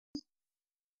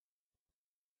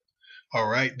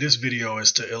Alright, this video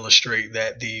is to illustrate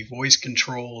that the voice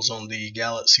controls on the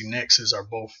Galaxy Nexus are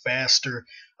both faster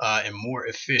and more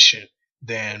efficient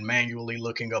than manually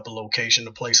looking up a location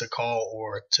to place a call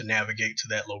or to navigate to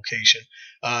that location.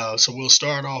 So we'll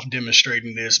start off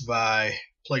demonstrating this by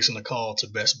placing a call to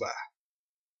Best Buy.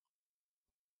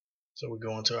 So we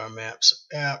go into our Maps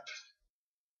app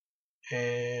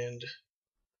and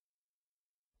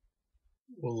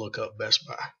we'll look up Best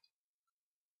Buy.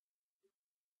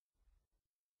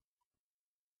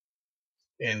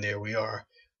 And there we are.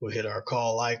 We'll hit our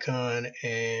call icon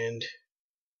and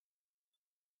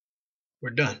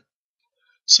we're done.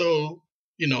 So,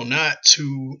 not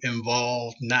too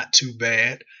involved, not too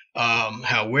bad.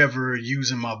 However,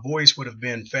 using my voice would have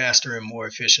been faster and more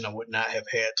efficient. I would not have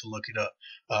had to look it up.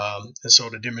 And so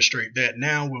to demonstrate that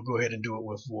now, we'll go ahead and do it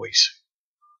with voice.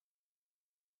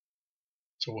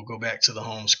 So we'll go back to the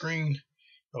home screen.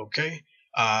 Okay.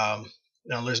 Now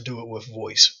let's do it with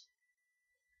voice.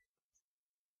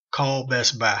 Call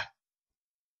Best Buy.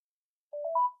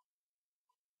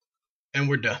 And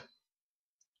we're done.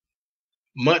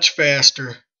 Much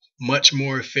faster, much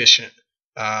more efficient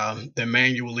than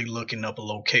manually looking up a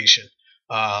location.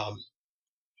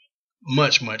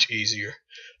 Much easier.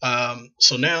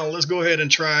 So now let's go ahead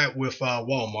and try it with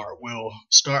Walmart. We'll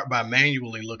start by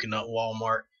manually looking up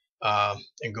Walmart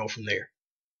and go from there.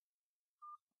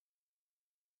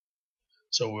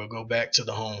 So we'll go back to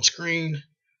the home screen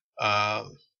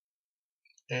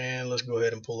and let's go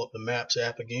ahead and pull up the Maps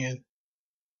app again.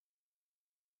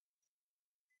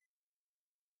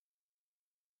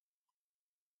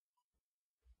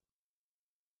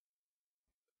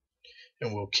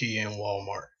 And we'll key in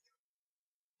Walmart.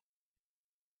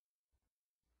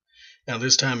 Now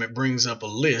this time it brings up a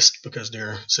list because there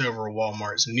are several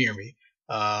Walmarts near me.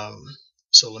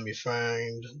 So let me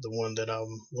find the one that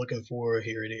I'm looking for.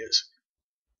 Here it is.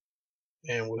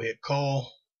 And we'll hit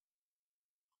call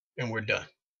and we're done.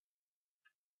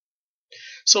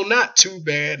 So not too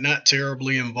bad, not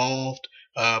terribly involved,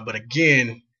 but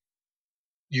again,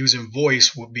 using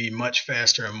voice would be much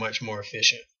faster and much more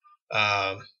efficient.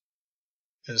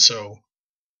 And so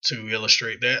to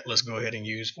illustrate that, let's go ahead and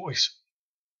use voice.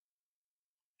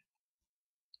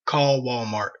 Call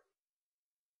Walmart.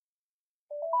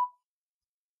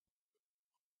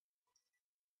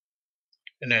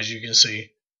 And as you can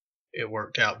see, it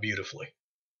worked out beautifully.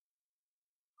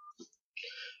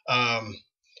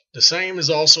 The same is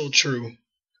also true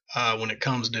when it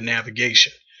comes to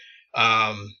navigation.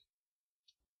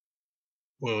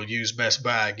 We'll use Best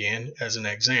Buy again as an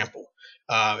example.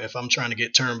 If I'm trying to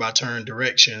get turn-by-turn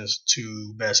directions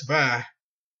to Best Buy,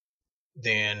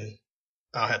 then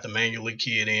I'll have to manually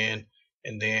key it in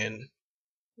and then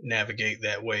navigate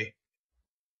that way.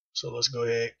 So let's go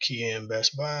ahead, key in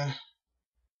Best Buy.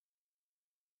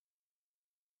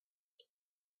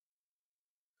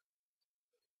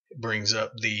 It brings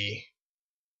up the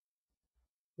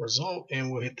result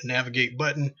and we'll hit the navigate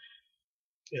button.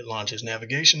 It launches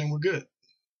navigation and we're good.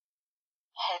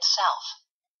 Head south.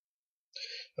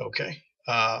 Okay.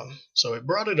 So it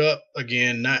brought it up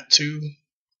again, not too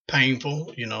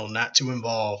painful, not too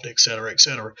involved, etc.,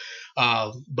 etc.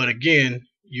 But again,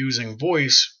 using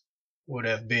voice would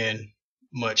have been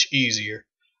much easier.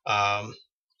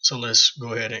 So let's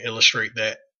go ahead and illustrate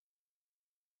that.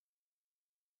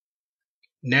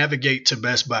 Navigate to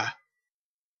Best Buy.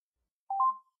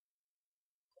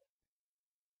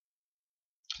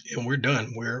 And we're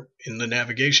done. We're in the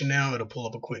navigation now. It'll pull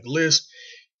up a quick list.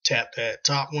 Tap that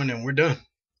top one and we're done.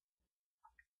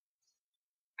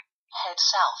 Head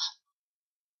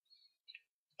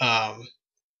south.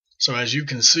 So as you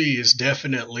can see, it's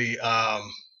definitely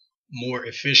more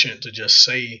efficient to just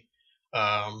say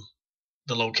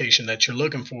the location that you're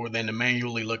looking for than to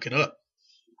manually look it up.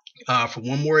 For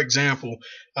one more example,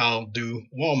 I'll do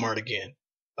Walmart again.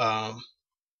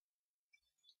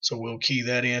 So we'll key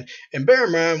that in. And bear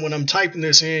in mind, when I'm typing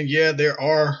this in, yeah, there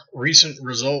are recent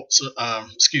results,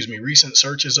 recent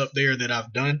searches up there that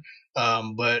I've done.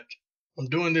 But I'm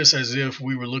doing this as if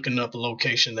we were looking up a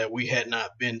location that we had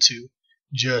not been to,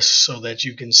 just so that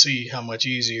you can see how much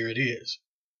easier it is.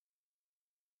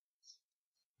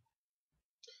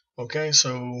 Okay,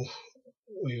 so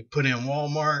we put in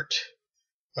Walmart.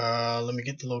 Let me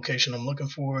get the location I'm looking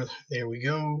for. There we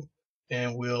go.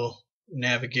 And we'll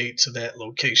navigate to that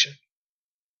location.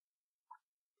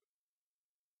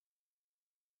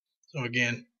 So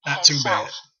again, not too bad.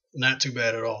 Not too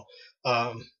bad at all.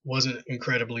 Wasn't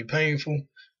incredibly painful,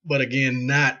 but again,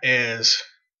 not as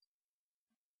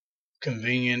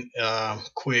convenient,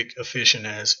 quick, efficient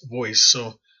as voice.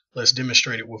 So let's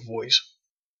demonstrate it with voice.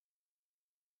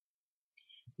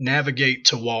 Navigate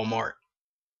to Walmart.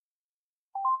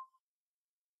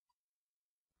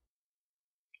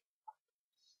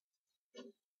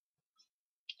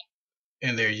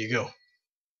 And there you go.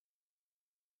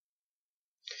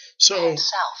 So, Head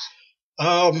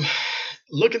south.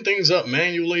 looking things up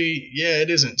manually, yeah, it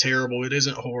isn't terrible. It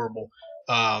isn't horrible.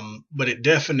 But it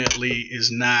definitely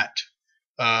is not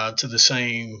to the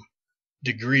same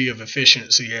degree of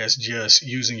efficiency as just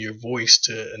using your voice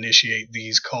to initiate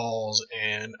these calls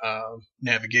and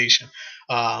navigation.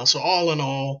 So all in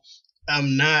all,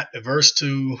 I'm not averse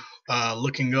to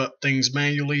looking up things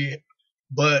manually,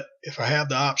 but if I have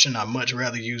the option, I much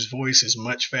rather use voice. It's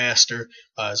much faster,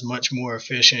 it's much more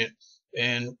efficient,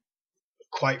 and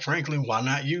quite frankly, why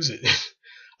not use it?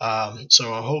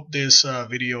 So I hope this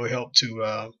video helped to,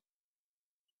 I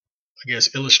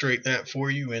guess, illustrate that for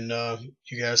you, and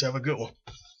you guys have a good one.